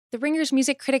The Ringer's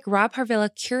music critic Rob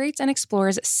Harvilla curates and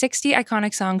explores 60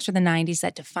 iconic songs from the 90s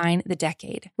that define the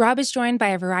decade. Rob is joined by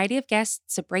a variety of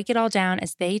guests to break it all down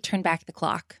as they turn back the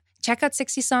clock. Check out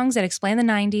 60 Songs That Explain the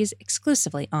 90s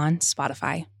exclusively on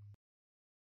Spotify.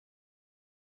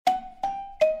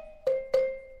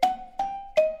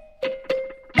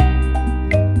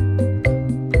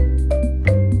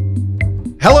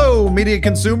 Hello, media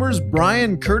consumers.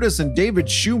 Brian Curtis and David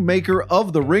Shoemaker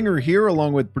of The Ringer here,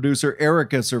 along with producer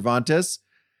Erica Cervantes.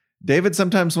 David,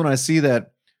 sometimes when I see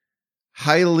that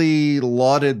highly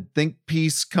lauded think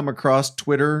piece come across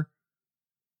Twitter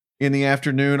in the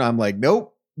afternoon, I'm like,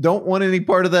 nope, don't want any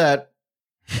part of that.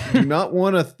 Do not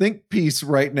want a think piece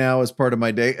right now as part of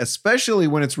my day, especially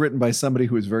when it's written by somebody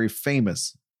who is very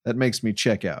famous. That makes me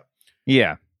check out.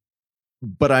 Yeah.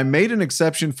 But I made an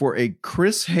exception for a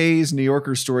Chris Hayes New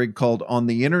Yorker story called On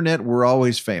the Internet, We're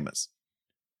Always Famous.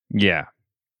 Yeah.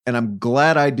 And I'm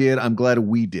glad I did. I'm glad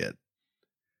we did.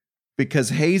 Because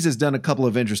Hayes has done a couple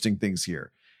of interesting things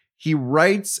here. He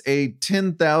writes a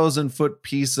 10,000 foot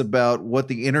piece about what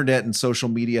the internet and social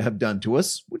media have done to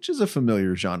us, which is a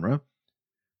familiar genre.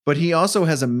 But he also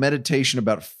has a meditation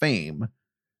about fame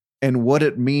and what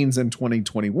it means in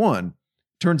 2021.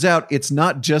 Turns out it's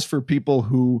not just for people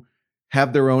who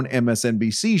have their own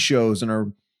MSNBC shows and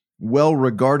are well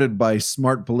regarded by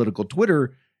smart political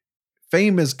Twitter.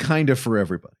 Fame is kind of for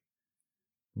everybody.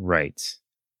 Right.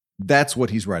 That's what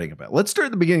he's writing about. Let's start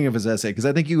at the beginning of his essay, because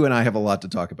I think you and I have a lot to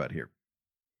talk about here.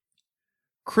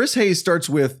 Chris Hayes starts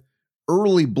with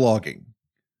early blogging,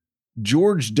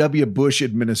 George W. Bush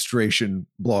administration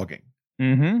blogging.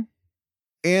 Mm-hmm.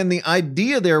 And the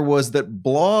idea there was that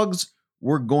blogs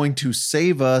were going to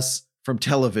save us from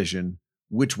television,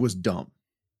 which was dumb.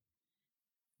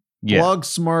 Yeah. Blogs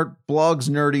smart, blogs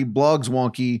nerdy, blogs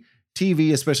wonky,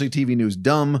 TV, especially TV news,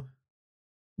 dumb.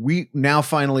 We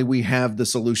have the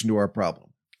solution to our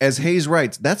problem. As Hayes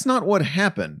writes, that's not what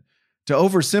happened. To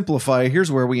oversimplify,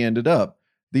 here's where we ended up.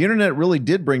 The internet really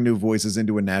did bring new voices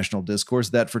into a national discourse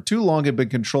that for too long had been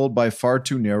controlled by far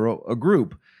too narrow a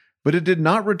group. But it did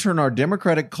not return our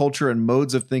democratic culture and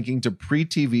modes of thinking to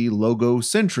pre-TV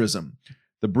logo-centrism.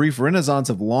 The brief renaissance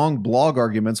of long blog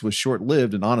arguments was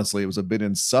short-lived, and honestly, it was a bit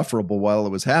insufferable while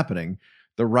it was happening.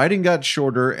 The writing got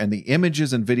shorter and the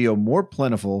images and video more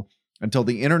plentiful until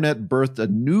the internet birthed a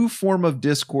new form of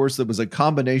discourse that was a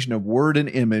combination of word and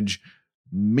image,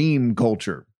 meme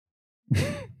culture.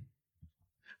 I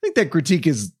think that critique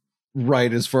is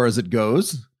right as far as it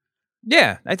goes.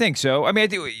 Yeah, I think so. I mean,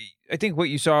 I think what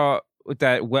you saw with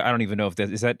that, I don't even know if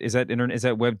that is internet, is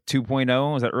that web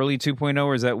 2.0? Is that early 2.0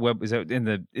 or is that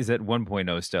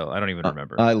 1.0 still? I don't even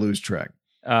remember. I lose track.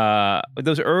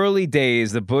 Those early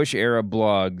days, the Bush era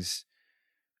blogs,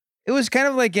 it was kind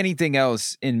of like anything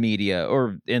else in media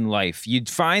or in life. You'd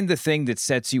find the thing that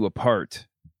sets you apart.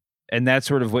 And that's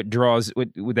sort of what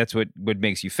that's what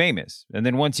makes you famous. And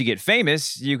then once you get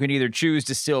famous, you can either choose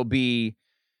to still be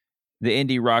the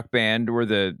indie rock band or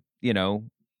the,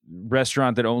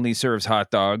 restaurant that only serves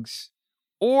hot dogs,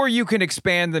 or you can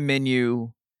expand the menu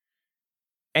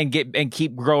and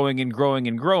keep growing and growing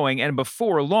and growing. And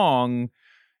before long,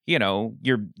 your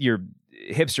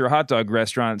hipster hot dog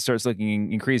restaurant starts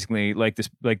looking increasingly like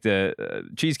the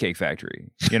Cheesecake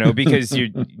Factory, because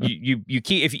you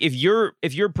keep,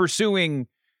 if you're pursuing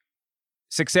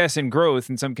success and growth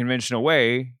in some conventional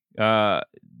way,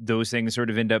 those things sort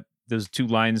of those two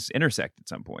lines intersect at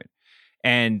some point.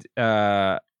 And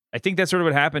I think that's sort of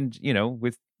what happened,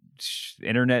 with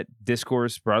internet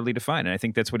discourse broadly defined. And I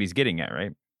think that's what he's getting at,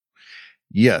 right?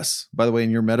 Yes. By the way, in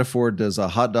your metaphor, does a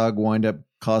hot dog wind up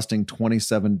costing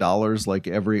 $27 like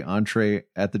every entree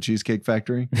at the Cheesecake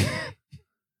Factory?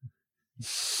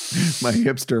 My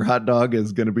hipster hot dog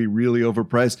is going to be really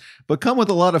overpriced, but come with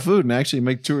a lot of food and actually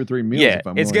make 2 or 3 meals. Yeah,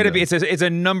 it's going to be. It's a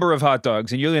number of hot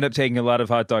dogs, and you'll end up taking a lot of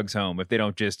hot dogs home if they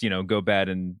don't just go bad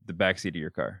in the backseat of your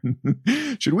car.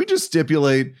 Should we just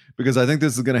stipulate, because I think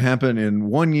this is going to happen in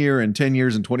 1 year and 10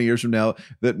 years and 20 years from now,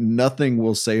 that nothing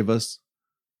will save us?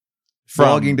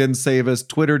 Blogging didn't save us.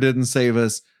 Twitter didn't save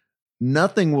us.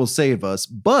 Nothing will save us.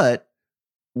 But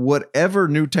whatever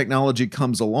new technology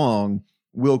comes along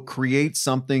will create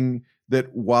something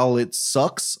that, while it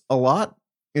sucks a lot,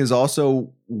 is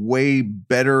also way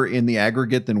better in the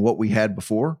aggregate than what we had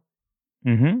before.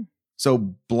 Mm-hmm.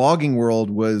 So blogging world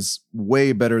was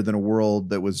way better than a world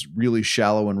that was really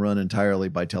shallow and run entirely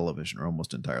by television, or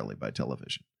almost entirely by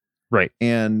television. Right.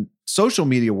 And social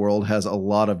media world has a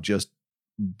lot of just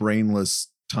brainless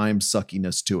time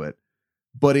suckiness to it.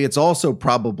 But it's also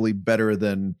probably better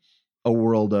than a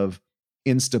world of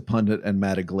Instapundit and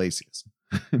Matt Iglesias,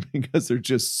 because there's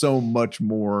just so much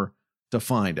more to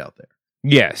find out there.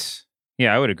 Yes.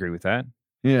 Yeah, I would agree with that.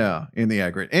 Yeah, in the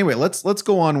aggregate. Anyway, let's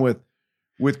go on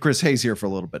with Chris Hayes here for a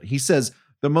little bit. He says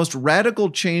the most radical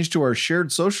change to our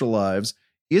shared social lives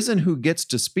isn't who gets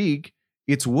to speak,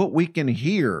 it's what we can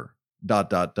hear. ...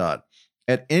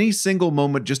 At any single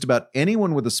moment, just about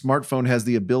anyone with a smartphone has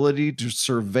the ability to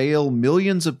surveil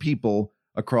millions of people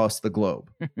across the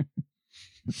globe.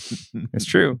 It's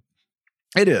true.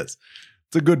 It is.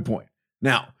 It's a good point.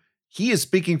 Now, he is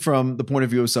speaking from the point of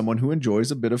view of someone who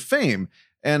enjoys a bit of fame,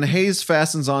 and Hayes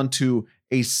fastens onto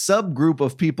a subgroup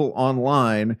of people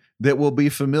online that will be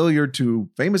familiar to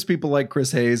famous people like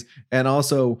Chris Hayes and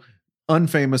also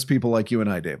unfamous people like you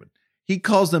and I, David. He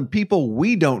calls them people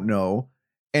we don't know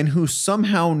and who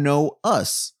somehow know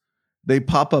us. They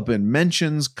pop up in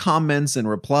mentions, comments, and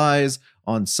replies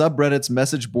on subreddits,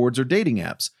 message boards, or dating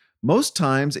apps. Most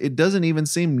times, it doesn't even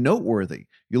seem noteworthy.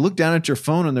 You look down at your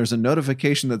phone and there's a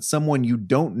notification that someone you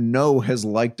don't know has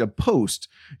liked a post.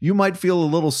 You might feel a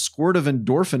little squirt of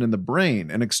endorphin in the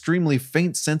brain, an extremely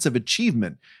faint sense of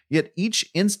achievement. Yet each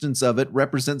instance of it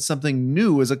represents something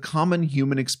new as a common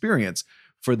human experience,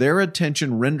 for their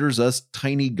attention renders us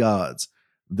tiny gods.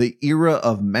 The era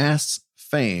of mass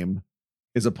fame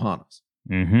is upon us.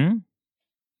 Mm-hmm.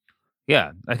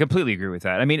 Yeah, I completely agree with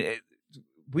that. I mean,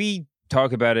 we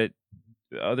talk about it.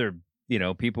 Other,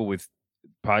 people with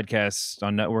podcasts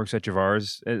on networks such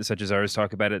as ours,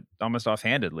 talk about it almost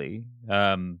offhandedly.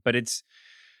 But it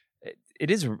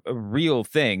is a real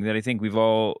thing that I think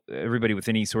everybody with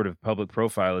any sort of public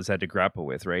profile has had to grapple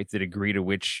with, right? The degree to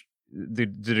which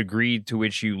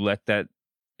you let that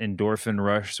endorphin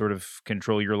rush sort of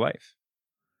control your life.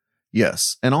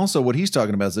 Yes. And also what he's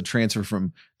talking about is the transfer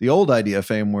from the old idea of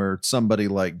fame where somebody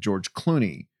like George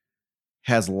Clooney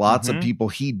has lots of people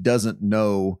he doesn't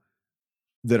know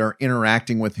that are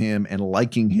interacting with him and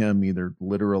liking him either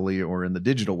literally or in the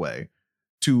digital way,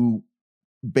 to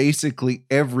basically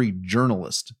every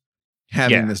journalist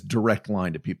having this direct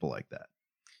line to people like that.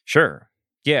 Sure.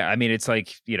 Yeah. I mean, it's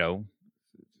like,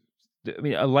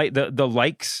 the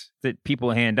likes that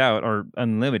people hand out are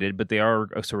unlimited, but they are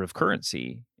a sort of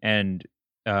currency. And,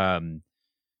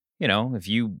 if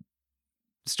you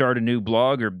start a new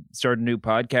blog or start a new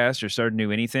podcast or start a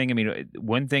new anything, I mean,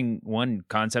 one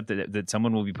concept that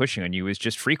someone will be pushing on you is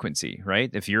just frequency, right?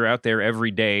 If you're out there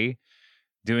every day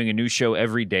doing a new show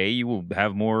every day, you will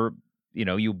have more,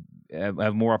 you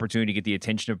have more opportunity to get the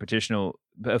attention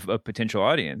of a potential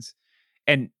audience.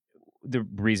 And the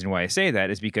reason why I say that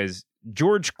is because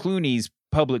George Clooney's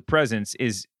public presence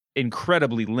is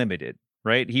incredibly limited,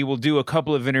 right? He will do a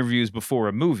couple of interviews before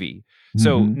a movie.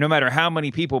 So no matter how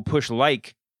many people push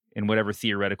like in whatever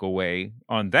theoretical way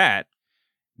on that,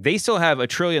 they still have a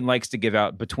trillion likes to give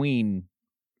out between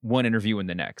one interview and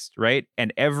the next, right?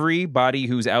 And everybody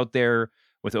who's out there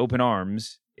with open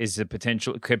arms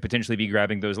could potentially be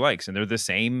grabbing those likes, and they're the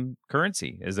same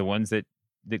currency as the ones that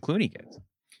Clooney gets.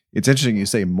 It's interesting you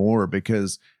say more,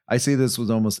 because I see this with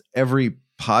almost every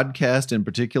podcast in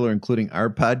particular, including our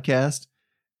podcast,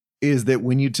 is that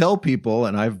when you tell people,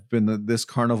 and I've been this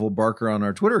carnival barker on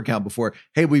our Twitter account before,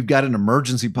 hey, we've got an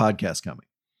emergency podcast coming.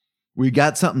 We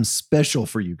got something special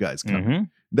for you guys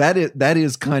coming. That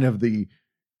is kind of the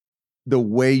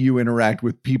way you interact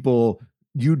with people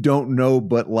you don't know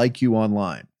but like you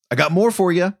online. I got more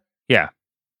for you. Yeah.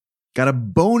 Got a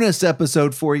bonus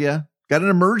episode for you. Got an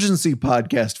emergency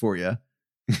podcast for you.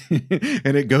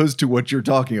 And it goes to what you're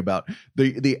talking about.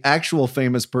 The actual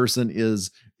famous person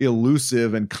is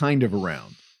elusive and kind of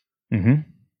around.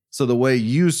 So the way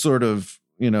you sort of,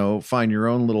 find your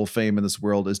own little fame in this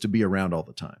world is to be around all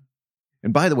the time.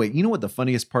 And by the way, you know what the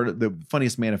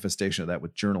funniest manifestation of that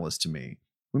with journalists to me,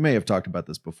 we may have talked about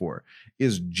this before,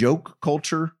 is joke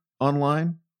culture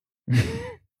online.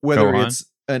 Whether it's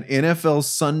an NFL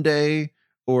Sunday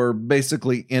or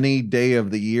basically any day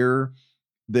of the year,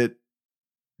 that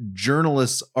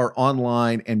journalists are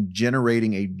online and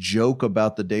generating a joke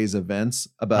about the day's events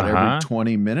about every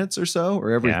 20 minutes or so,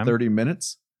 or every 30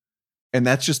 minutes. And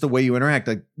that's just the way you interact.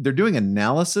 Like, they're doing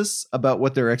analysis about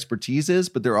what their expertise is,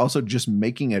 but they're also just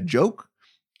making a joke.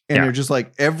 And they're just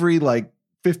like, every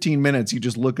 15 minutes, you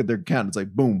just look at their account. It's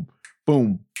like, boom,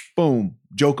 boom, boom,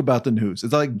 joke about the news.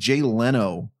 It's like Jay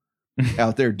Leno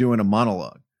out there doing a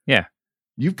monologue. Yeah.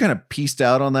 You've kind of pieced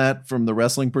out on that from the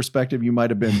wrestling perspective. You might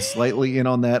have been slightly in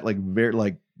on that,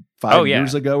 5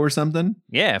 years ago or something.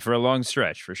 Yeah, for a long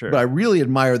stretch, for sure. But I really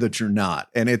admire that you're not.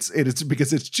 And it's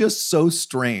because it's just so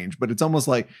strange, but it's almost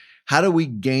like, how do we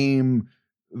game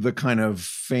the kind of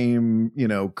fame,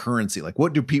 currency? Like,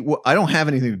 what do people, I don't have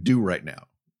anything to do right now.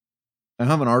 I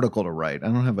don't have an article to write. I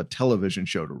don't have a television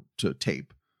show to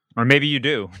tape. Or maybe you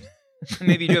do.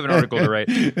 Maybe you do have an article to write.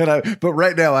 But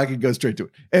right now I could go straight to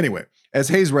it. Anyway, as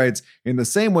Hayes writes, in the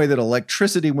same way that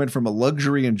electricity went from a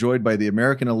luxury enjoyed by the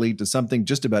American elite to something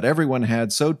just about everyone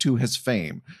had, so too has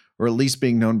fame, or at least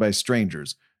being known by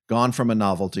strangers, gone from a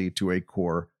novelty to a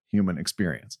core human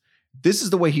experience. This is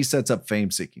the way he sets up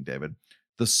fame seeking, David.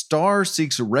 The star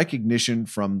seeks recognition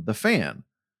from the fan,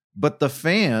 but the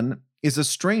fan is a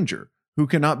stranger who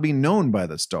cannot be known by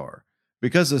the star.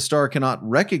 Because the star cannot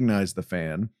recognize the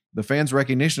fan's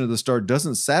recognition of the star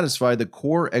doesn't satisfy the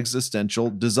core existential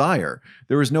desire.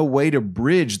 There is no way to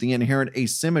bridge the inherent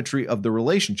asymmetry of the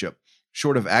relationship,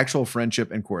 short of actual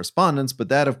friendship and correspondence, but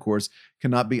that, of course,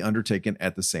 cannot be undertaken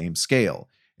at the same scale.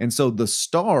 And so the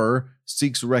star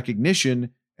seeks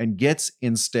recognition and gets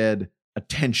instead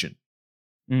attention.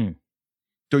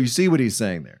 So you see what he's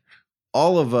saying there.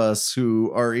 All of us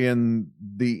who are in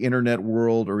the internet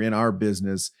world or in our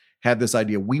business have this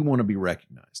idea. We want to be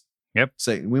recognized. Yep.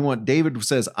 David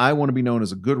says, I want to be known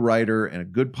as a good writer and a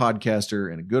good podcaster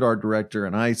and a good art director.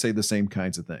 And I say the same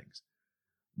kinds of things.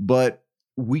 But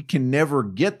we can never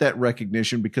get that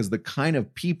recognition because the kind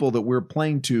of people that we're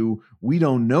playing to, we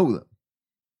don't know them.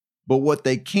 But what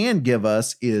they can give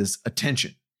us is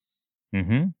attention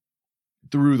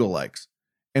through the likes.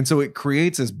 And so it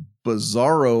creates this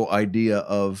bizarro idea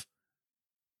of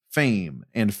fame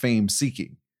and fame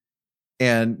seeking.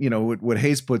 And, you know, what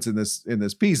Hayes puts in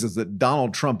this piece is that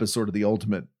Donald Trump is sort of the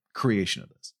ultimate creation of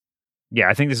this. Yeah,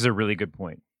 I think this is a really good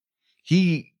point.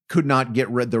 He could not get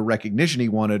the recognition he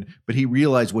wanted, but he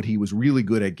realized what he was really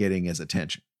good at getting is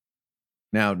attention.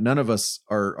 Now, none of us,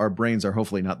 our brains are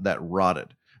hopefully not that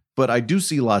rotted. But I do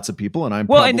see lots of people, and I'm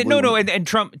and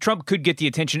Trump could get the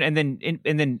attention, and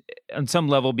then on some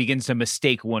level begins to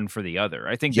mistake one for the other.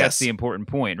 I think that's the important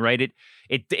point, right?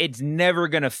 It's never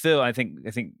going to fill. I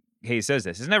think Hayes says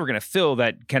this. It's never going to fill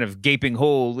that kind of gaping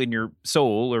hole in your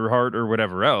soul or heart or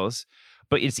whatever else.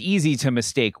 But it's easy to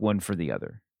mistake one for the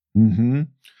other.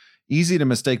 Easy to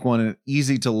mistake one, and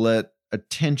easy to let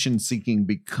attention seeking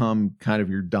become kind of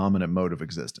your dominant mode of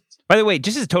existence. By the way,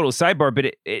 just as a total sidebar,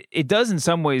 but it does in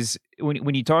some ways,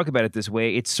 when you talk about it this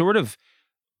way, it sort of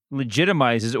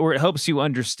legitimizes, or it helps you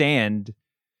understand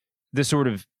the sort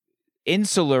of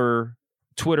insular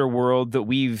Twitter world that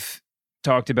we've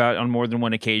talked about on more than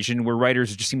one occasion, where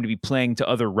writers just seem to be playing to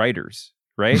other writers,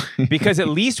 right? Because at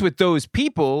least with those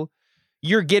people,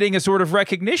 you're getting a sort of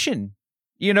recognition.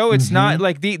 You know, it's not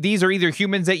like these are either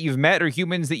humans that you've met or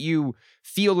humans that you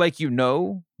feel like you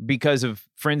know because of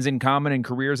friends in common and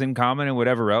careers in common and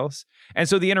whatever else. And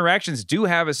so the interactions do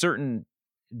have a certain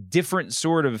different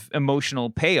sort of emotional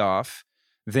payoff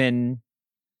than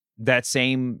that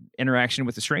same interaction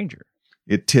with a stranger.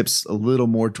 It tips a little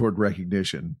more toward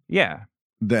recognition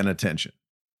than attention.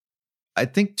 I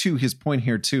think, too, his point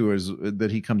here, too, is that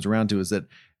he comes around to is that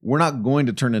we're not going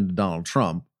to turn into Donald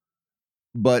Trump.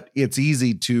 But it's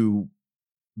easy to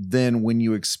then, when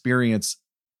you experience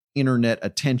internet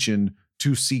attention,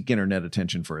 to seek internet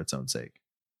attention for its own sake.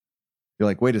 You're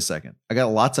like, wait a second, I got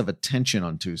lots of attention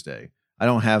on Tuesday.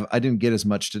 I didn't get as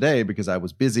much today because I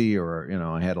was busy, or, you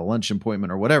know, I had a lunch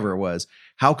appointment or whatever it was.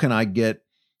 How can I get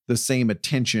the same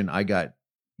attention I got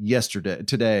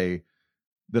today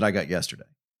that I got yesterday?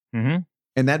 And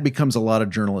that becomes a lot of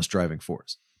journalist driving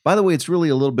force. By the way, it's really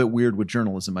a little bit weird with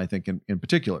journalism, I think, in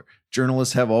particular.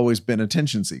 Journalists have always been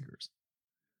attention seekers,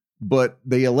 but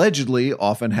they allegedly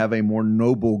often have a more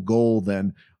noble goal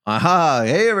than,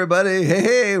 hey, everybody,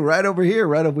 hey, right over here,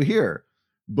 right over here.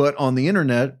 But on the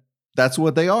internet, that's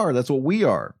what they are. That's what we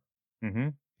are.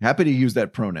 Happy to use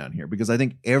that pronoun here because I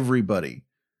think everybody,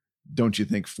 don't you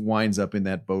think, winds up in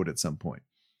that boat at some point.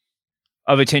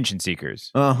 Of attention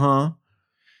seekers.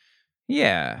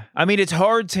 Yeah. I mean, it's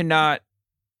hard to not.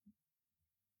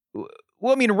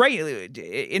 Well, I mean, right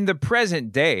in the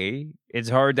present day, it's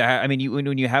hard to have. I mean,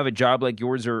 when you have a job like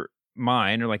yours or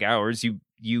mine or like ours,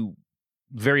 you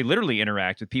very literally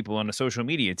interact with people on a social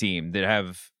media team that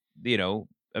have, you know,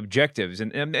 objectives,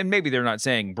 and maybe they're not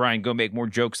saying, Brian, go make more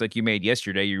jokes like you made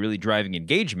yesterday. You're really driving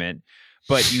engagement,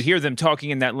 but you hear them talking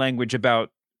in that language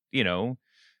about, you know,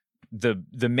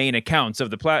 the main accounts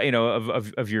of the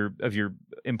of your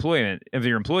employment of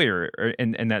your employer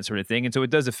and that sort of thing. And so it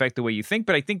does affect the way you think,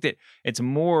 but I think that it's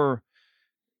more,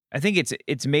 I think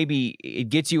it's maybe it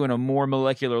gets you on a more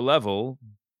molecular level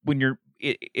when you're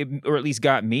or at least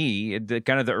got me at the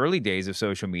kind of the early days of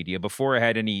social media before I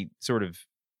had any sort of,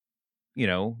 you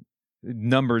know,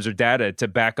 numbers or data to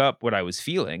back up what I was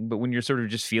feeling. But when you're sort of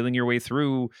just feeling your way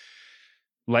through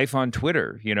life on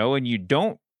Twitter, you know, and you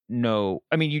don't know,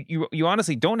 I mean, you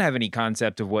honestly don't have any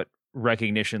concept of what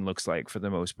recognition looks like for the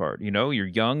most part. You know, you're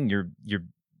young, you're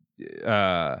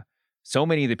so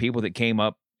many of the people that came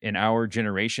up in our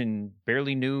generation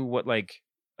barely knew what like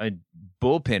a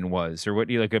bullpen was or what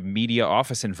like a media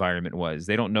office environment was.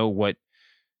 They don't know what,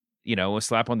 you know, a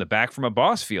slap on the back from a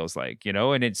boss feels like, you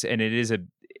know, and it is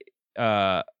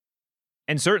and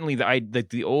certainly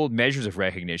the old measures of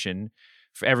recognition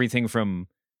for everything from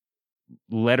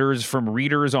letters from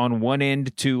readers on one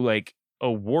end to like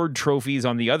award trophies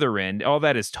on the other end, all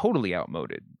that is totally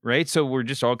outmoded, right? So we're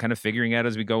just all kind of figuring out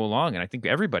as we go along. And I think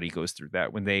everybody goes through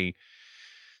that when they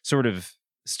sort of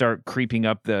start creeping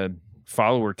up the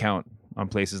follower count on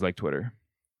places like Twitter.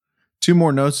 2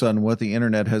 more notes on what the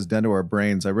internet has done to our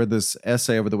brains. I read this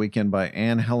essay over the weekend by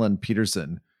Anne Helen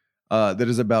Peterson that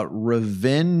is about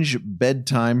revenge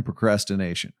bedtime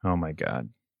procrastination. Oh my God.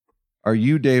 Are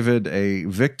you, David, a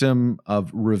victim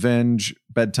of revenge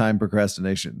bedtime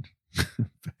procrastination? I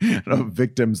don't know if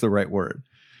victim's the right word,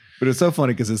 but it's so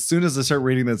funny because as soon as I start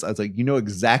reading this, I was like, you know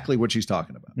exactly what she's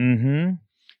talking about. Mm-hmm.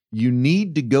 You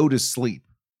need to go to sleep.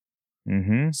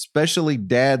 Mm-hmm. Especially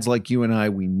dads like you and I,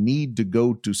 we need to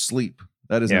go to sleep.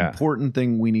 That is an important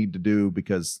thing we need to do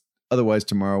because otherwise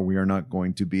tomorrow we are not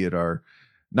going to be our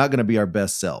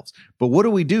best selves. But what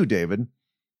do, David?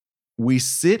 We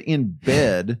sit in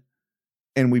bed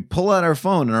and we pull out our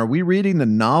phone. And are we reading the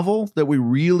novel that we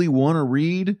really want to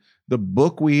read? The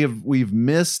book we've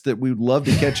missed that we'd love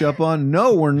to catch up on?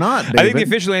 No, we're not, David. I think the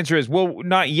official answer is, well,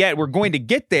 not yet. We're going to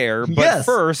get there, but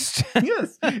first.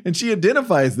 Yes. And she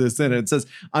identifies this in it. It says,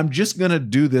 I'm just going to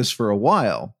do this for a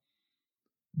while.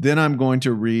 Then I'm going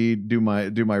to do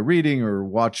my reading or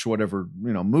watch whatever,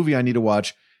 movie I need to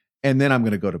watch. And then I'm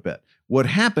going to go to bed. What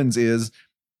happens is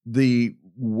the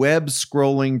web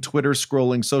scrolling, Twitter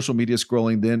scrolling, social media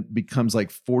scrolling then becomes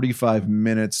like 45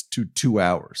 minutes to 2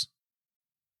 hours.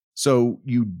 So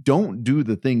you don't do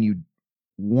the thing you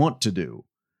want to do.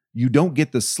 You don't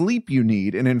get the sleep you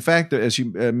need. And in fact, as she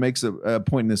makes a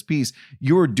point in this piece,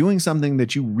 you're doing something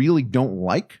that you really don't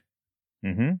like.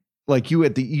 Mm-hmm. Like you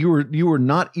were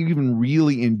not even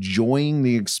really enjoying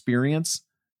the experience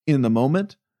in the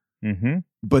moment. Mm-hmm.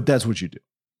 But that's what you do.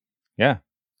 Yeah.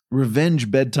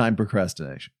 Revenge bedtime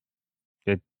procrastination.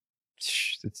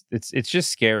 It's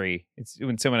just scary. It's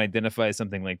when someone identifies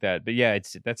something like that. But yeah,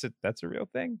 that's a real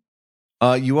thing.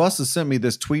 You also sent me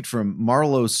this tweet from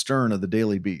Marlo Stern of the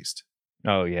Daily Beast.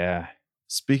 Oh yeah.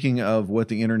 Speaking of what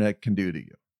the internet can do to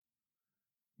you.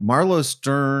 Marlo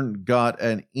Stern got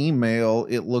an email,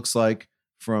 it looks like,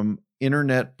 from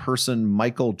internet person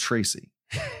Michael Tracy.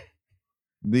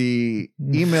 The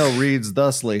email reads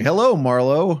thusly: Hello,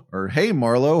 Marlo, or hey,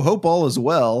 Marlo, hope all is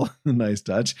well. Nice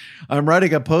touch. I'm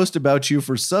writing a post about you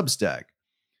for Substack.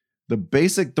 The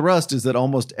basic thrust is that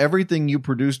almost everything you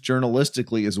produce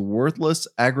journalistically is worthless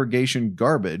aggregation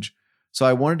garbage, so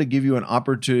I wanted to give you an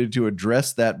opportunity to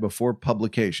address that before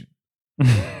publication.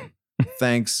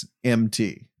 Thanks,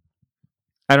 MT.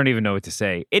 I don't even know what to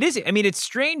say. It's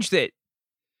strange that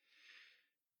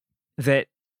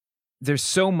there's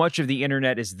so much of the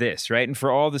internet is this, right? And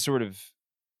for all the sort of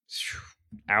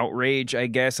outrage, I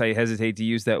guess, I hesitate to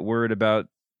use that word about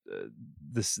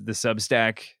the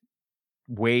Substack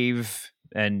wave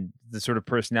and the sort of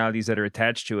personalities that are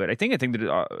attached to it. I think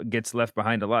that gets left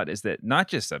behind a lot is that not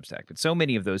just Substack, but so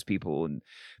many of those people and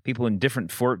people in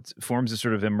different forms of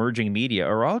sort of emerging media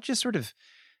are all just sort of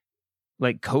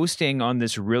like coasting on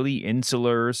this really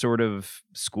insular sort of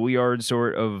schoolyard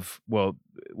sort of, well,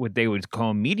 what they would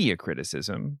call media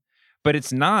criticism. But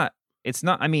it's not,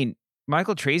 I mean,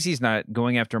 Michael Tracy's not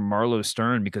going after Marlo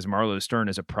Stern because Marlo Stern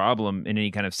is a problem in any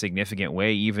kind of significant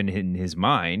way, even in his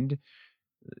mind.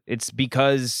 It's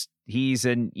because he's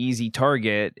an easy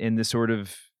target in the sort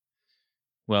of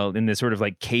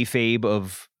like kayfabe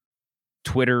of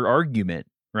Twitter argument,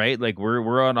 right? Like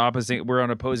we're on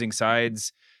opposing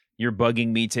sides. You're bugging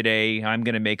me today. I'm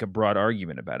going to make a broad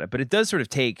argument about it. But it does sort of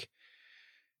take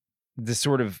the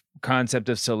sort of concept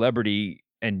of celebrity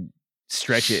and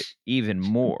stretch it even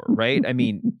more, right? I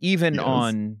mean, even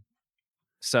on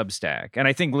Substack. And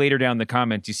I think later down the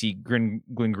comments, you see Glenn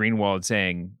Greenwald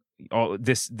saying all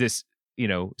this,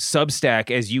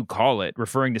 Substack, as you call it,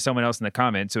 referring to someone else in the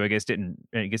comments. So I guess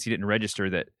he didn't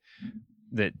register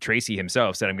that Tracy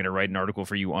himself said, I'm going to write an article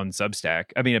for you on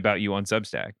Substack. I mean, about you on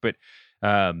Substack.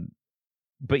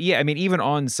 But yeah, I mean, even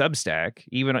on Substack,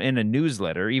 even in a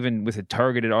newsletter, even with a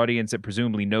targeted audience that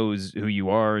presumably knows who you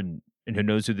are and who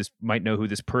knows might know who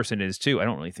this person is too. I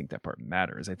don't really think that part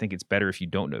matters. I think it's better if you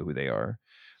don't know who they are.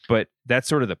 But that's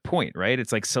sort of the point, right?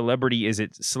 It's like it's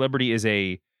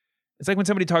like when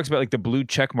somebody talks about like the blue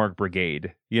checkmark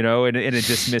brigade, in a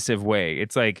dismissive way.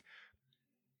 It's like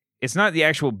it's not the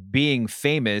actual being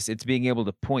famous, it's being able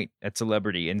to point at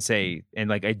celebrity and say, and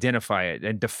like identify it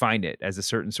and define it as a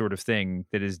certain sort of thing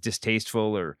that is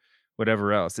distasteful or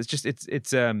whatever else.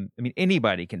 It's I mean,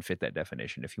 anybody can fit that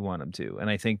definition if you want them to. And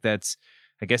I think that's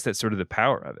sort of the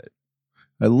power of it.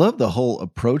 I love the whole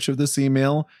approach of this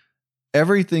email.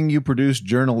 Everything you produce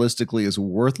journalistically is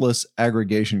worthless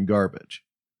aggregation garbage.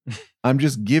 I'm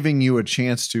just giving you a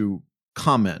chance to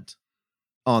comment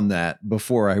on that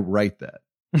before I write that.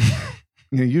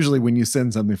 Usually when you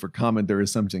send something for comment, there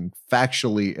is something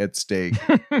factually at stake.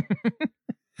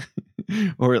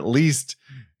 Or at least,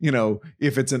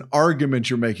 if it's an argument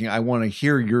you're making, I want to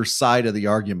hear your side of the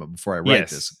argument before I write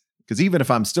this. Because even if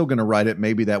I'm still going to write it,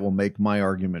 maybe that will make my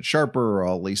argument sharper, or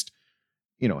I'll at least,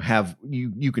 have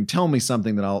you can tell me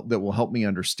something that will help me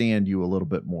understand you a little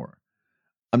bit more.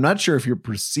 I'm not sure if you're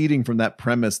proceeding from that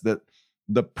premise that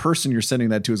the person you're sending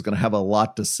that to is going to have a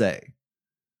lot to say.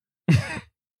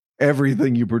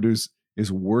 Everything you produce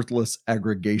is worthless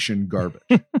aggregation garbage.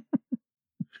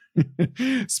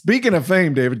 Speaking of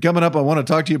fame, David, coming up, I want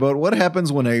to talk to you about what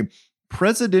happens when a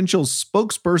presidential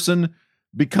spokesperson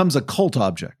becomes a cult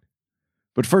object.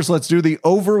 But first, let's do the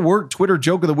overworked Twitter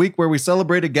joke of the week, where we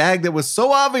celebrate a gag that was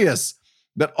so obvious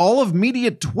that all of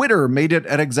media Twitter made it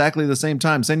at exactly the same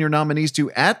time. Send your nominees to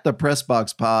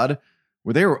 @thepressboxpod,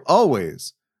 where they were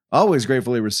always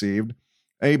gratefully received.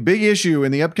 A big issue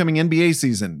in the upcoming NBA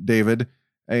season, David.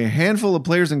 A handful of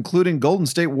players, including Golden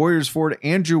State Warriors forward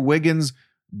Andrew Wiggins,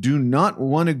 do not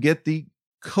want to get the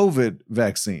COVID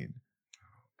vaccine,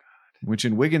 which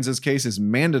in Wiggins' case is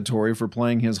mandatory for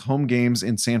playing his home games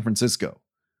in San Francisco.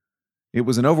 It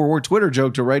was an overworked Twitter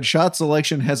joke to write, shot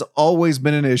selection has always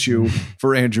been an issue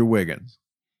for Andrew Wiggins.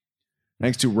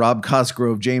 Thanks to Rob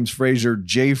Cosgrove, James Frazier,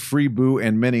 Jay Freeboo,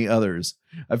 and many others.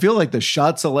 I feel like the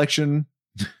shot selection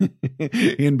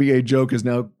NBA joke is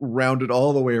now rounded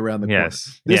all the way around the corner.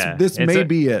 This may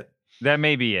be it. That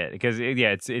may be it, because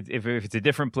if it's a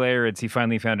different player, he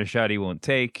finally found a shot he won't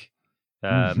take.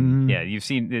 Yeah, you've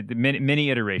seen the many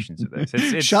iterations of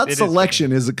this. Shot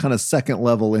selection is a kind of second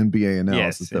level NBA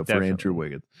analysis for Andrew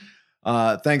Wiggins.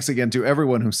 Thanks again to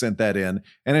everyone who sent that in.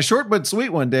 And a short but sweet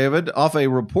one, David, off a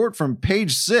report from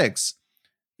Page 6.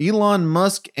 Elon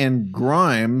Musk and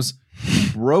Grimes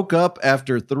broke up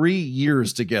after 3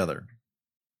 years together.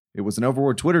 It was an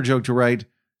overworked Twitter joke to write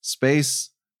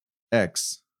Space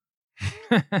X.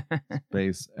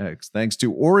 SpaceX. Thanks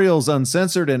to Orioles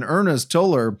Uncensored and Ernest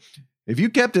Toller. If you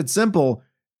kept it simple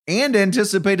and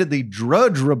anticipated the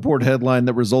Drudge Report headline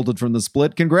that resulted from the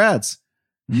split, congrats.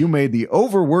 You made the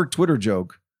overworked Twitter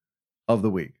joke of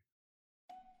the week.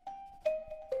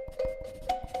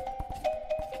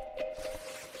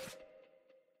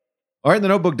 All right, the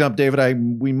notebook dump,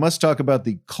 David. We must talk about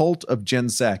the cult of Jen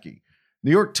Psaki.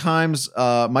 New York Times,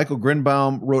 Michael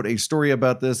Grinbaum wrote a story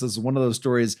about this. This is one of those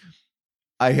stories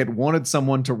I had wanted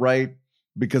someone to write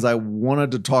because I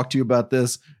wanted to talk to you about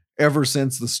this ever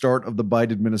since the start of the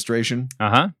Biden administration.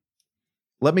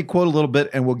 Let me quote a little bit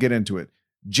and we'll get into it.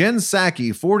 Jen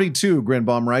Psaki, 42,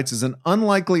 Grinbaum writes, is an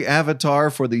unlikely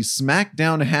avatar for the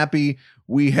smackdown happy,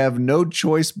 we have no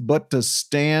choice but to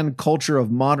stan culture of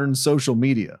modern social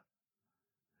media.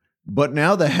 But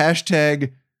now the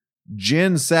hashtag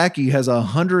Jen Psaki has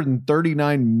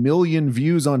 139 million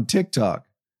views on TikTok.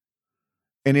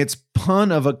 And its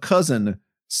pun of a cousin,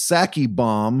 Psaki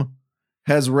Bomb,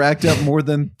 has racked up more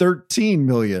than 13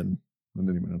 million. I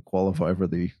didn't even qualify for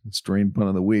the strained pun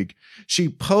of the week. She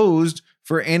posed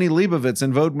for Annie Leibovitz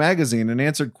in Vogue magazine and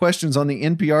answered questions on the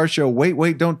NPR show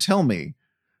Wait, Don't Tell Me.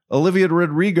 Olivia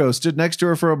Rodrigo stood next to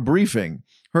her for a briefing.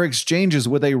 Her exchanges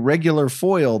with a regular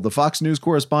foil, the Fox News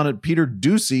correspondent Peter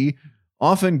Doocy,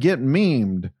 often get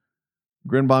memed.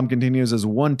 Grinbaum continues, as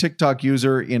one TikTok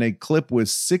user in a clip with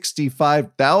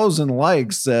 65,000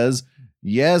 likes says,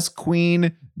 yes,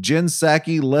 Queen, Jen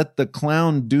Psaki let the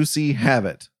clown Doocy have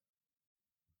it.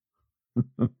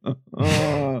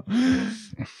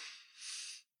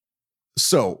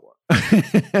 So,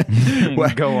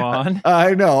 go on.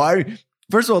 I know.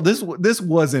 First of all, this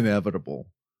was inevitable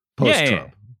post-Trump. Yeah.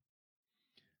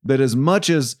 That as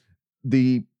much as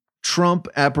the Trump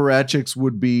apparatchiks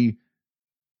would be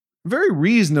very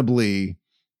reasonably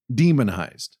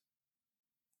demonized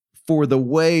for the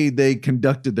way they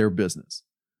conducted their business,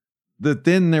 that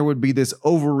then there would be this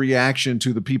overreaction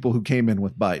to the people who came in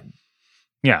with Biden.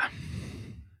 Yeah.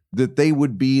 That they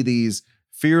would be these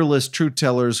fearless truth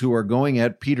tellers who are going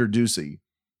at Peter Doocy,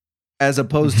 as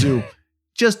opposed to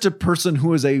just a person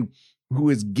who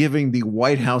is giving the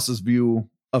White House's view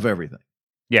of everything.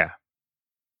 Yeah.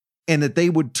 And that they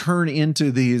would turn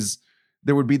into these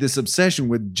there would be this obsession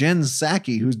with Jen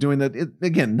Psaki, who's doing that.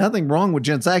 Again, nothing wrong with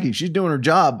Jen Psaki. She's doing her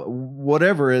job,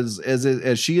 whatever, as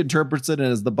she interprets it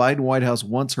and as the Biden White House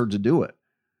wants her to do it.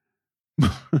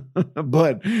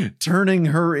 But turning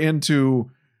her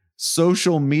into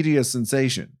social media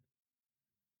sensation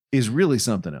is really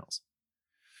something else.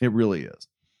 It really is.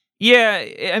 Yeah,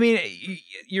 I mean,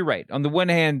 you're right. On the one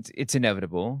hand, it's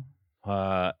inevitable.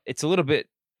 It's a little bit,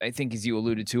 I think, as you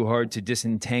alluded to, hard to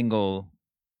disentangle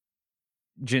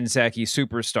Jen Psaki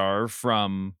superstar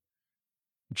from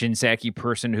Jen Psaki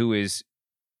person who is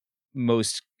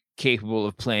most capable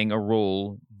of playing a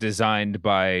role designed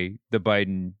by the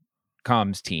Biden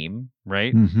comms team,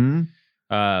 right?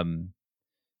 Mm-hmm.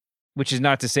 Which is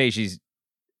not to say she's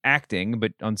acting,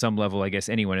 but on some level, I guess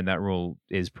anyone in that role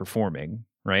is performing,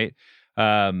 right?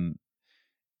 And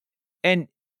but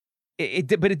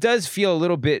it does feel a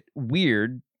little bit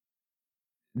weird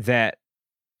that,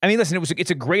 I mean, listen,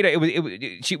 it's a great,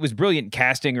 she was brilliant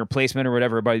casting or placement or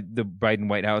whatever by the Biden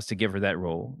White House to give her that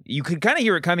role. You could kind of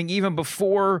hear it coming even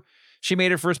before she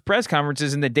made her first press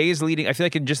conferences in the days leading, I feel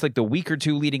like in just like the week or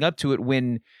two leading up to it,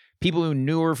 when people who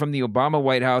knew her from the Obama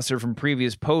White House or from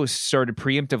previous posts started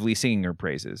preemptively singing her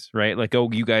praises, right? Like,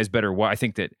 oh, you guys better watch. I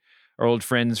think that our old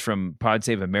friends from Pod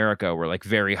Save America were like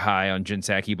very high on Jen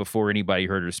Psaki before anybody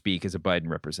heard her speak as a Biden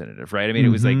representative, right? I mean, it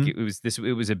was like,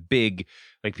 it was a big,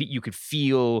 like, you could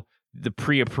feel the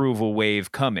pre-approval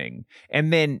wave coming.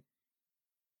 And then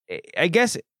I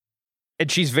guess, and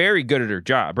she's very good at her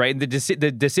job, right? And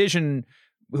the decision,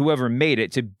 whoever made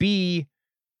it, to be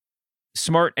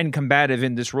smart and combative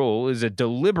in this role is a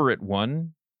deliberate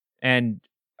one, and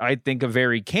I think a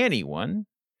very canny one.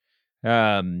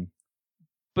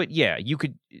 But yeah, you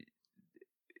could.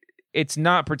 It's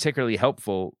not particularly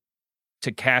helpful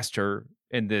to cast her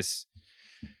in this,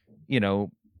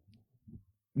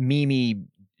 Mimi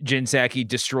Jen Psaki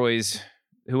destroys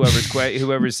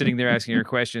whoever's sitting there asking her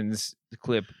questions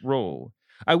clip role.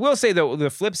 I will say, though, the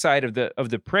flip side of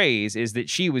the praise is that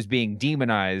she was being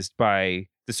demonized by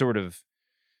the sort of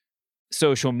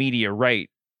social media right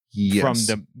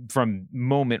from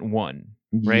moment one,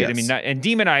 right? Yes. I mean, and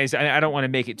demonized. I don't want to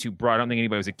make it too broad. I don't think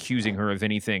anybody was accusing her of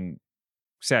anything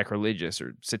sacrilegious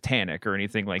or satanic or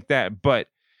anything like that. But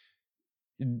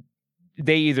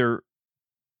they either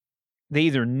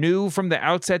knew from the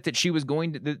outset that she was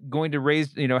going to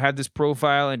raise, have this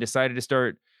profile and decided to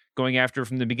start going after her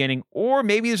from the beginning, or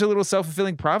maybe there's a little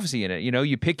self-fulfilling prophecy in it.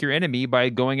 You pick your enemy by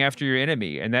going after your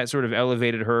enemy, and that sort of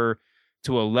elevated her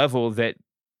to a level that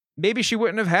maybe she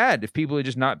wouldn't have had if people had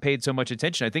just not paid so much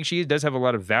attention. I think she does have a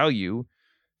lot of value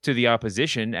to the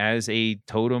opposition as a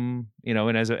totem,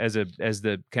 and as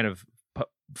the kind of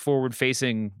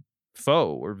forward-facing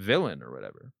foe or villain or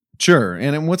whatever. Sure.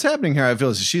 And what's happening here, I feel,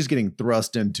 is she's getting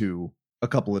thrust into a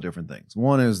couple of different things.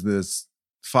 One is this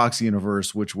Fox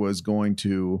universe, which was going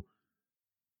to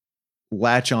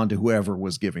latch on to whoever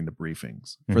was giving the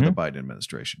briefings for the Biden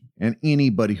administration and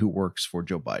anybody who works for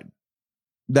Joe Biden.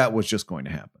 That was just going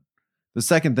to happen. The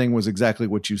second thing was exactly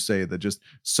what you say, that just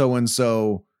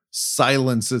so-and-so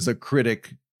silences a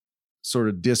critic sort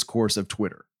of discourse of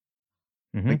Twitter.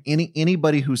 Like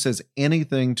anybody who says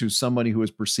anything to somebody who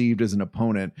is perceived as an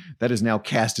opponent, that is now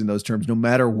cast in those terms, no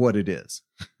matter what it is.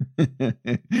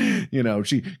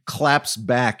 She claps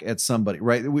back at somebody,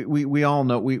 right? We all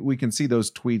know, we can see those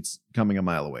tweets coming a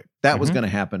mile away. That was going to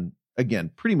happen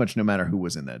again, pretty much no matter who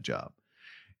was in that job.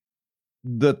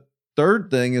 The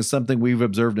third thing is something we've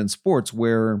observed in sports,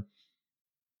 where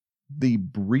the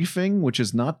briefing, which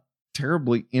is not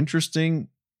terribly interesting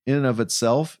in and of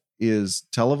itself, is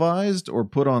televised or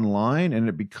put online, and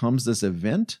it becomes this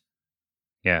event.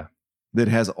 Yeah. That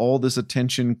has all this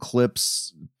attention,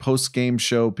 clips, post-game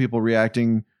show, people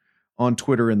reacting on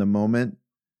Twitter in the moment.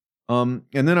 And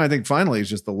then I think finally it's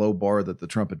just the low bar that the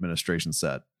Trump administration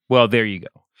set. Well, there you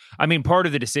go. I mean, part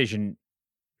of the decision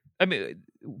that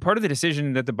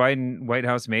the Biden White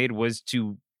House made was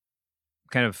to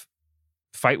kind of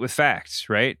fight with facts,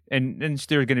 right? And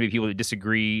there are going to be people that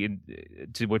disagree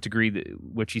to what degree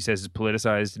what she says is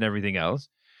politicized and everything else.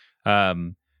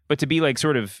 But to be like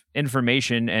sort of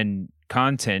information and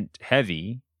content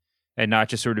heavy, and not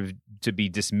just sort of to be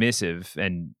dismissive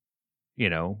and,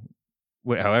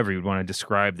 however you would want to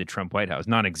describe the Trump White House,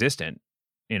 non-existent,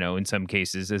 in some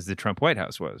cases, as the Trump White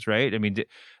House was, right? I mean,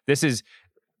 this is,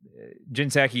 Jen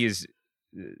Psaki is,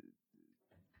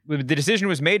 the decision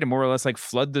was made to more or less like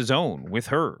flood the zone with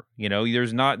her.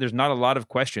 There's not a lot of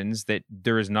questions that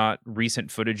there is not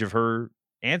recent footage of her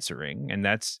answering, and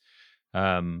that's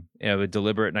a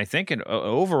deliberate and I think an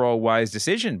overall wise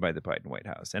decision by the Biden White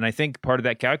House. And I think part of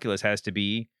that calculus has to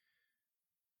be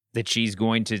that she's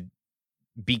going to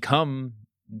become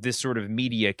this sort of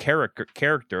media character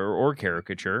or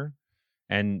caricature,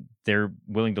 and they're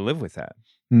willing to live with that.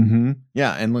 Mm-hmm.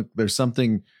 Yeah, and look, there's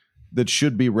something that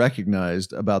should be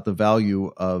recognized about the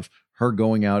value of her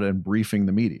going out and briefing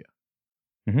the media,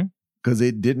 because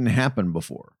it didn't happen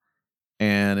before,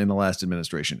 and in the last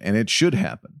administration, and it should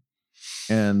happen.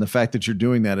 And the fact that you're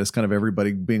doing that is kind of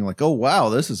everybody being like, "Oh wow,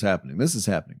 this is happening,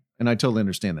 and I totally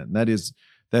understand that. And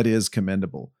that is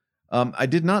commendable. I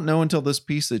did not know until this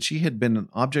piece that she had been an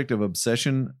object of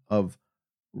obsession of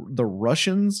the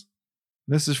Russians.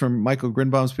 This is from Michael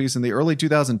Grinbaum's piece. In the early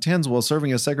 2010s, while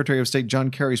serving as Secretary of State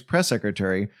John Kerry's press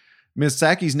secretary, Ms.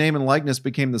 Psaki's name and likeness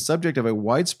became the subject of a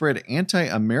widespread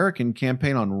anti-American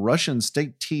campaign on Russian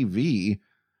state TV.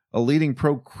 A leading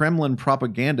pro-Kremlin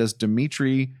propagandist,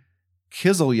 Dmitry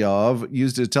Kiselyov,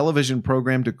 used his television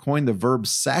program to coin the verb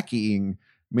Psakiing,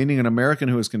 meaning an American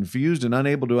who is confused and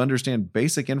unable to understand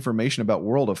basic information about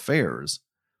world affairs.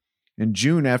 In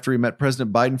June, after he met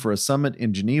President Biden for a summit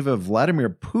in Geneva, Vladimir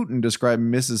Putin described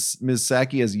Ms.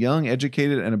 Psaki as young,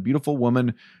 educated, and a beautiful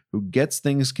woman who gets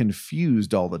things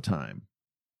confused all the time.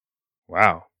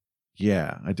 Wow.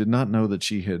 Yeah, I did not know that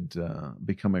she had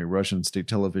become a Russian state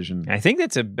television. I think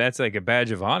that's like a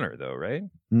badge of honor, though, right?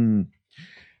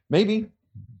 Maybe.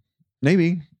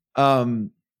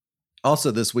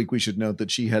 Also, this week we should note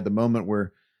that she had the moment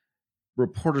where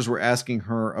reporters were asking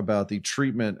her about the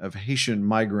treatment of Haitian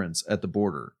migrants at the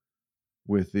border,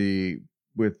 with the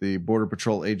Border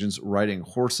Patrol agents riding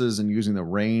horses and using the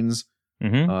reins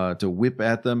to whip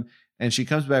at them. And she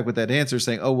comes back with that answer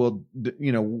saying, "Oh, well,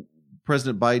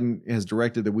 President Biden has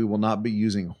directed that we will not be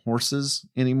using horses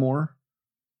anymore,"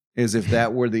 as if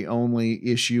that were the only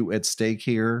issue at stake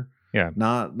here. Yeah.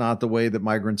 Not the way that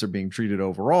migrants are being treated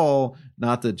overall,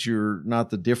 not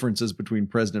the differences between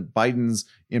President Biden's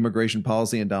immigration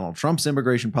policy and Donald Trump's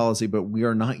immigration policy, but we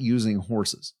are not using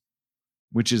horses,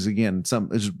 which is, again,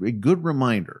 is a good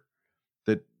reminder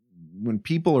that when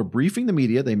people are briefing the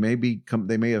media, they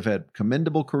may have had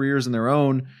commendable careers in their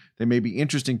own, they may be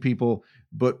interesting people,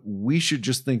 but we should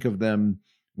just think of them.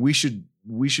 We should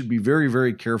be very,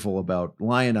 very careful about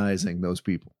lionizing those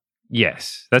people.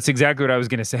 Yes, that's exactly what I was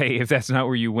going to say. If that's not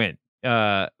where you went,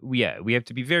 we have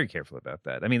to be very careful about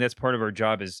that. I mean, that's part of our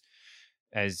job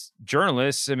as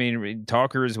journalists. I mean,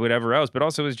 talkers, whatever else, but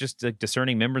also as just like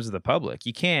discerning members of the public.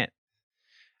 You can't.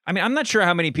 I mean, I'm not sure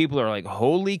how many people are like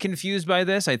wholly confused by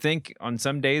this. I think on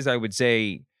some days I would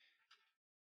say,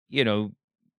 when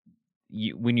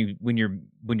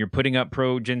you're putting up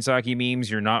pro Jen Psaki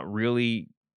memes, you're not really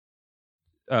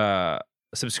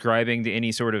subscribing to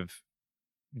any sort of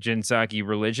Jen Psaki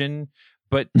religion,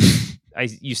 but I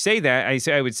would say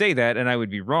that, and I would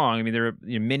be wrong. I mean, there are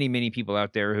many, many people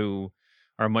out there who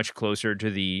are much closer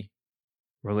to the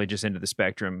religious end of the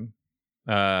spectrum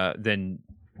than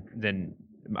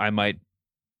I might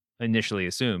initially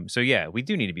assume. So yeah, we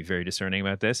do need to be very discerning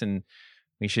about this, and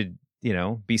we should,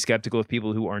 be skeptical of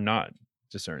people who are not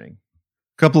discerning.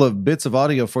 Couple of bits of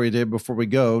audio for you, Dave, before we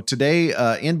go. Today,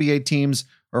 NBA teams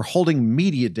are holding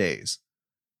media days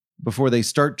before they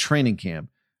start training camp.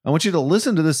 I want you to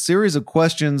listen to this series of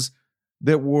questions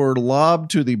that were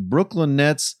lobbed to the Brooklyn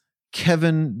Nets'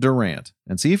 Kevin Durant,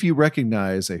 and see if you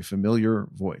recognize a familiar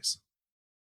voice.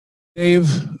 Dave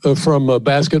from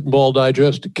Basketball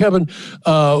Digest. Kevin,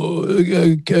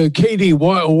 KD,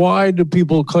 why do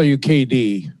people call you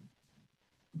KD?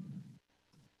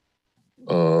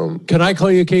 Can I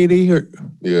call you KD? Or?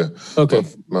 Yeah. Okay.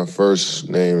 My first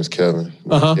name is Kevin.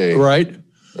 Right.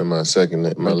 And my second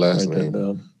name, my last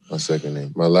name, my second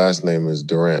name. My last name is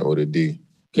Durant with a D.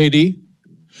 KD.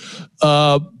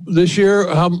 This year,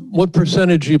 what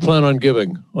percentage do you plan on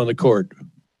giving on the court?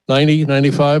 90,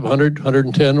 95, 100,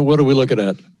 110? What are we looking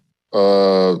at?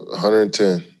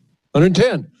 110.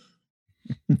 110.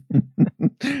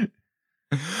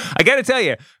 I got to tell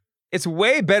you, it's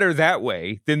way better that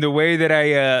way than the way that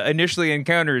I initially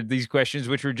encountered these questions,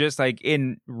 which were just like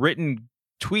in written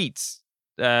tweets.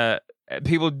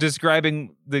 People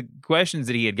describing the questions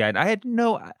that he had gotten. I had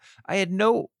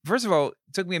no, first of all,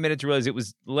 it took me a minute to realize it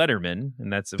was Letterman,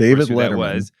 and that's David who Letterman. That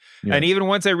was. Yes. And even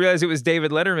once I realized it was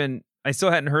David Letterman, I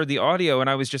still hadn't heard the audio, and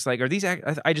I was just like, are these,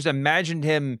 I just imagined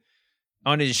him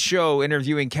on his show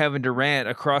interviewing Kevin Durant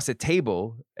across a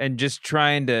table and just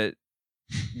trying to,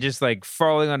 just like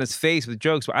falling on his face with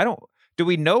jokes. But do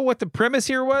we know what the premise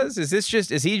here was? Is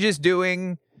he just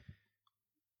doing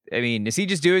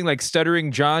like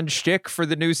Stuttering John shtick for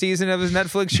the new season of his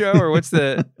Netflix show, or what's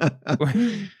the?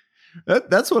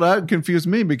 That's what confused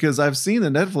me, because I've seen the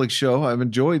Netflix show. I've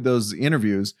enjoyed those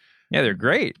interviews. Yeah, they're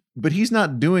great. But he's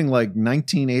not doing like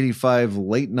 1985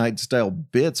 late night style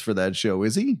bits for that show,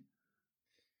 is he?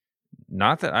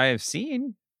 Not that I have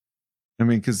seen. I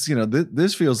mean, because,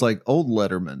 this feels like old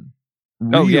Letterman.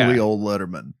 Oh, yeah. Really old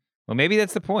Letterman. Well, maybe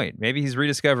that's the point. Maybe he's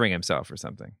rediscovering himself or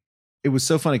something. It was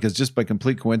so funny because just by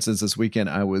complete coincidence this weekend,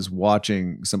 I was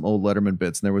watching some old Letterman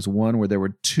bits, and there was one where there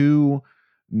were two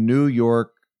New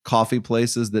York coffee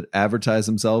places that advertise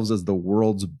themselves as the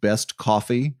world's best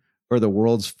coffee or the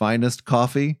world's finest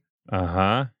coffee.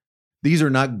 Uh-huh. These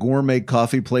are not gourmet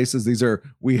coffee places.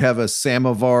 We have a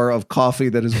samovar of coffee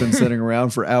that has been sitting around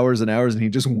for hours and hours. And he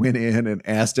just went in and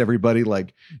asked everybody,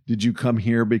 like, did you come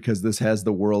here because this has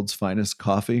the world's finest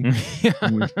coffee?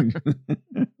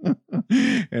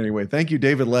 Anyway, thank you,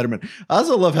 David Letterman. I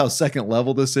also love how second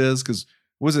level this is, because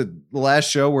was it the last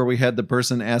show where we had the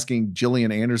person asking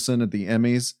Gillian Anderson at the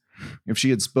Emmys if she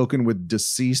had spoken with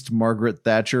deceased Margaret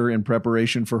Thatcher in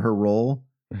preparation for her role?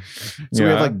 So we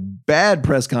have like bad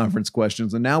press conference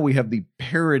questions, and now we have the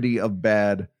parody of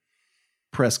bad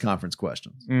press conference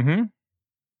questions. Mm-hmm.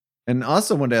 And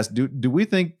also wanted to ask, do we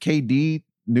think KD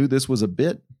knew this was a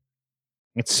bit?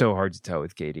 It's so hard to tell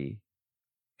with KD.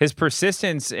 His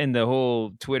persistence in the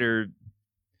whole Twitter,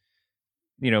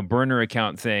 burner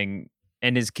account thing,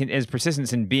 and his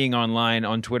persistence in being online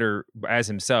on Twitter as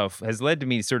himself has led to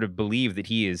me to sort of believe that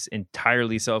he is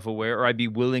entirely self-aware, or I'd be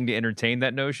willing to entertain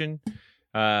that notion.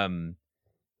 And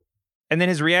then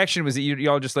his reaction was that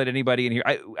y'all just let anybody in here.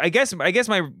 I guess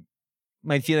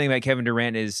my feeling about Kevin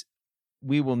Durant is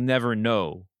we will never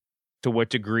know to what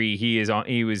degree he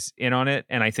was in on it,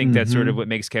 and I think that's sort of what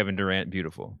makes Kevin Durant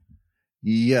beautiful.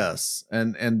 Yes,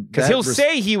 and because he'll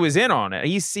say he was in on it.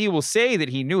 He will say that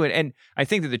he knew it, and I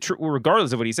think that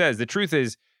regardless of what he says, the truth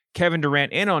is Kevin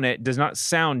Durant in on it does not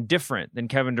sound different than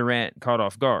Kevin Durant caught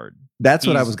off guard. That's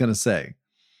what I was going to say.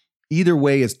 Either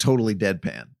way is totally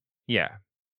deadpan. Yeah.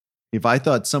 If I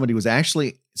thought somebody was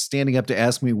actually standing up to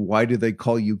ask me, why do they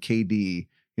call you KD?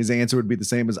 His answer would be the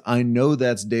same as, I know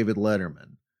that's David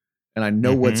Letterman, and I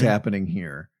know what's happening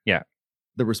here. Yeah.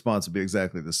 The response would be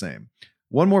exactly the same.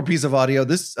 One more piece of audio.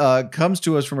 This comes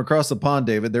to us from across the pond,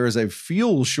 David. There is a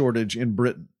fuel shortage in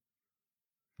Britain.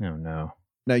 Oh, no.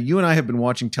 Now, you and I have been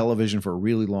watching television for a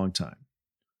really long time.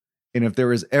 And if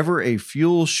there is ever a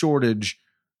fuel shortage,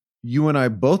 you and I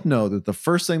both know that the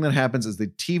first thing that happens is the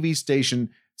TV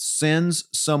station sends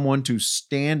someone to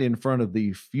stand in front of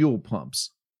the fuel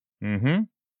pumps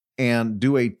and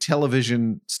do a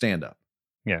television stand-up.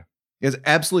 Yeah. It's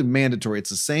absolutely mandatory.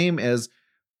 It's the same as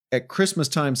at Christmas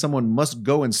time, someone must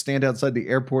go and stand outside the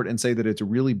airport and say that it's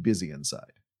really busy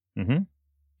inside. Mm-hmm.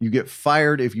 You get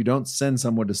fired if you don't send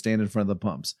someone to stand in front of the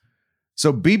pumps.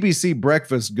 So BBC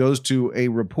Breakfast goes to a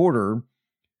reporter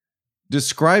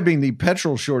describing the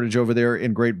petrol shortage over there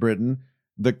in Great Britain.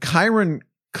 The Chiron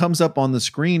comes up on the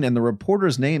screen, and the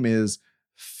reporter's name is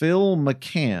Phil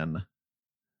McCann.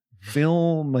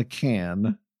 Phil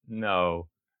McCann. No.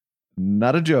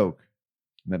 Not a joke.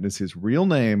 That is his real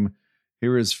name.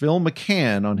 Here is Phil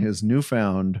McCann on his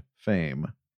newfound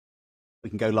fame. We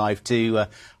can go live to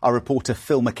our reporter,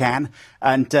 Phil McCann.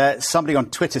 And somebody on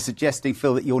Twitter suggesting,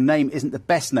 Phil, that your name isn't the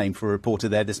best name for a reporter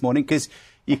there this morning because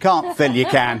you can't fill you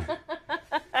can.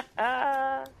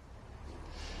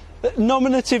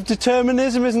 Nominative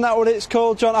determinism, isn't that what it's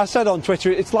called, John? I said on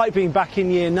Twitter, it's like being back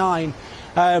in year 9.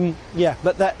 Yeah,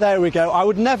 but there we go. I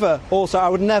would never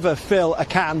fill a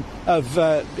can in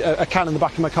the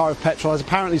back of my car of petrol, as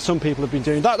apparently some people have been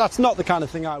doing. That's not the kind of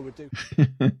thing I would do.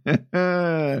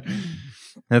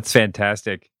 That's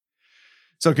fantastic.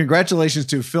 So congratulations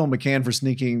to Phil McCann for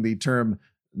sneaking the term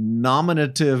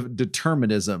nominative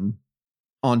determinism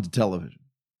onto television.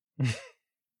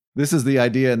 This is the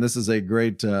idea, and this is a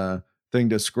great thing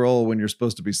to scroll when you're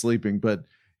supposed to be sleeping, but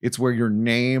it's where your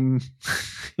name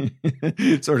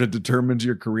sort of determines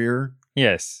your career.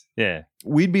 Yes. Yeah.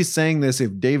 We'd be saying this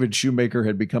if David Shoemaker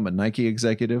had become a Nike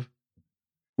executive.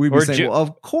 We'd be saying, well,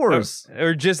 of course.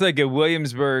 Or just like a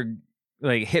Williamsburg,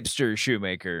 like hipster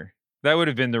shoemaker. That would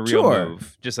have been the real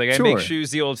move. Just like, I make shoes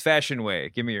the old fashioned way.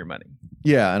 Give me your money.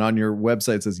 Yeah. And on your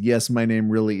website it says, yes, my name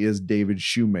really is David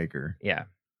Shoemaker. Yeah.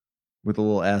 With a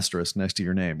little asterisk next to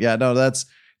your name. Yeah, no, that's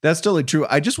totally true.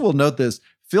 I just will note this.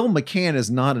 Phil McCann is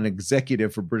not an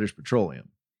executive for British Petroleum.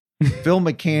 Phil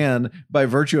McCann, by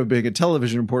virtue of being a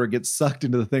television reporter, gets sucked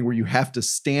into the thing where you have to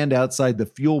stand outside the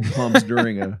fuel pumps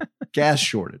during a gas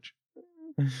shortage.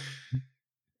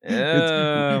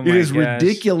 It is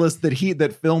ridiculous that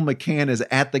Phil McCann is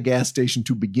at the gas station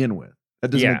to begin with. That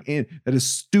doesn't that is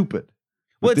stupid.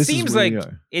 Well, it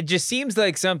just seems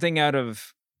like something out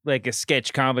of like a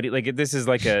sketch comedy. Like this is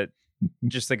like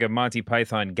just like a Monty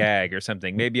Python gag or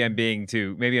something. Maybe I'm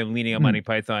leaning on Monty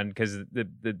Python because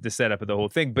the setup of the whole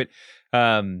thing. But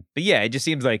yeah, it just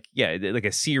seems like like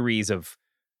a series of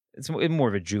it's more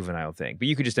of a juvenile thing. But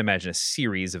you could just imagine a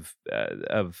series of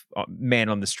man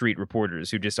on the street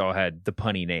reporters who just all had the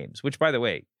punny names. Which, by the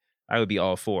way, I would be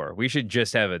all for. We should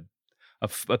just have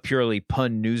a purely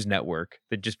pun news network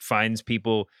that just finds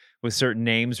people with certain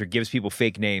names or gives people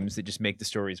fake names that just make the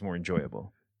stories more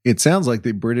enjoyable. It sounds like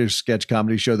the British sketch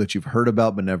comedy show that you've heard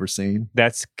about but never seen.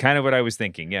 That's kind of what I was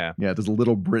thinking, yeah. Yeah, does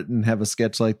Little Britain have a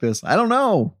sketch like this? I don't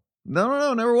know.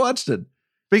 No, never watched it.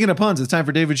 Speaking of puns, it's time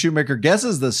for David Shoemaker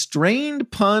guesses the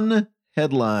strained pun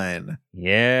headline.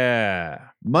 Yeah.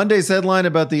 Monday's headline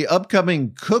about the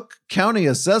upcoming Cook County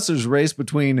assessors race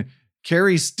between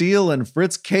Kerry Steele and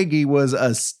Fritz Kagi was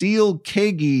a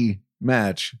Steele-Kagi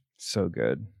match. So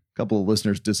good. A couple of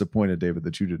listeners disappointed, David,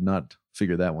 that you did not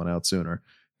figure that one out sooner.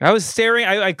 I was staring.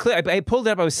 I pulled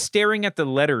it up. I was staring at the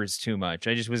letters too much.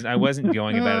 I wasn't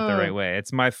going about it the right way.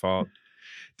 It's my fault.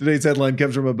 Today's headline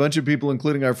comes from a bunch of people,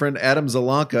 including our friend Adam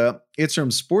Zalanka. It's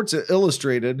from Sports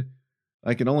Illustrated.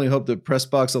 I can only hope that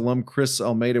Pressbox alum Chris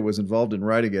Almeida was involved in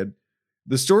writing it.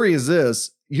 The story is this.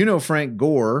 You know Frank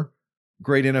Gore,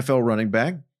 great NFL running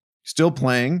back, still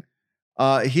playing.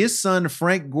 His son,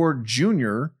 Frank Gore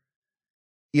Jr.,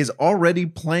 is already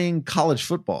playing college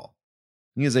football.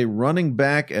 He is a running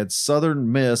back at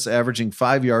Southern Miss, averaging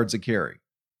 5 yards a carry.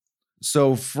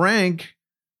 So Frank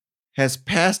has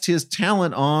passed his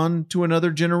talent on to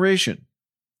another generation.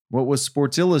 What was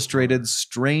Sports Illustrated's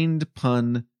strained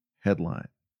pun headline?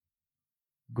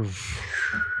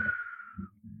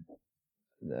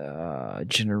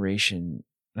 Generation.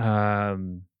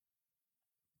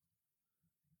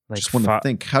 Just want to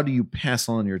think, how do you pass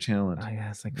on your talent?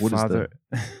 It's like what father.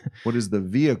 What is the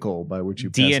vehicle by which you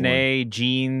DNA,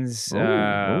 pass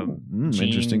on?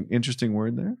 genes. Interesting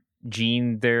word there.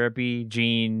 Gene therapy,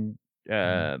 gene.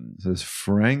 It says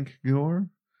Frank Gore.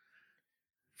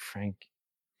 Frank.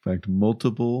 In fact,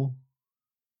 multiple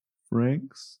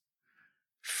Franks.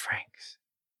 Franks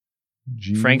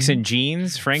and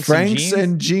jeans. Franks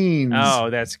and jeans. Oh,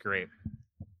 that's great.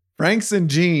 Franks and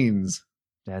jeans.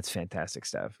 That's fantastic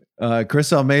stuff.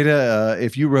 Chris Almeida,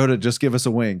 if you wrote it, just give us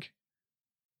a wink.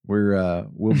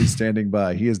 We'll be standing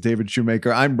by. He is David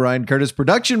Shoemaker. I'm Brian Curtis.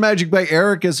 Production magic by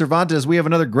Erica Cervantes. We have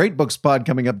another great books pod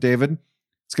coming up, David.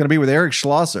 It's going to be with Eric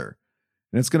Schlosser.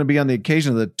 And it's going to be on the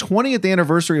occasion of the 20th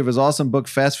anniversary of his awesome book,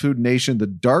 Fast Food Nation, The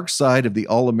Dark Side of the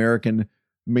All-American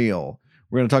Meal.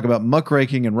 We're going to talk about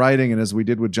muckraking and writing, and as we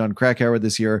did with John Krakauer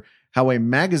this year, how a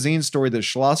magazine story that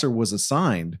Schlosser was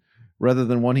assigned rather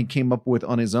than one he came up with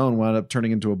on his own wound up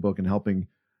turning into a book and helping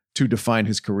to define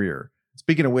his career.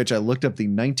 Speaking of which, I looked up the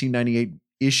 1998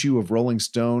 issue of Rolling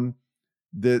Stone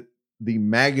that the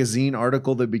magazine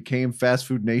article that became Fast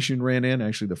Food Nation ran in,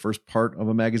 actually the first part of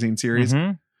a magazine series.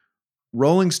 Mm-hmm.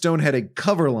 Rolling Stone had a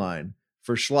cover line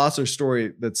for Schlosser's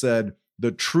story that said,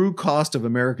 "The true cost of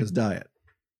America's diet."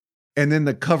 And then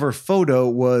the cover photo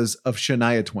was of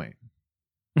Shania Twain.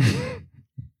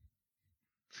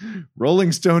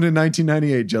 Rolling Stone in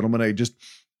 1998, gentlemen, a just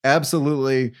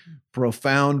absolutely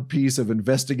profound piece of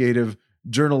investigative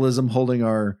journalism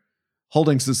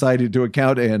holding society to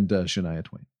account, and Shania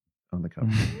Twain on the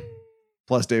cover.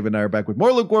 Plus, David and I are back with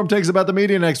more lukewarm takes about the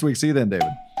media next week. See you then, David.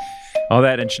 All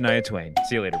that and Shania Twain.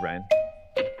 See you later, Brian.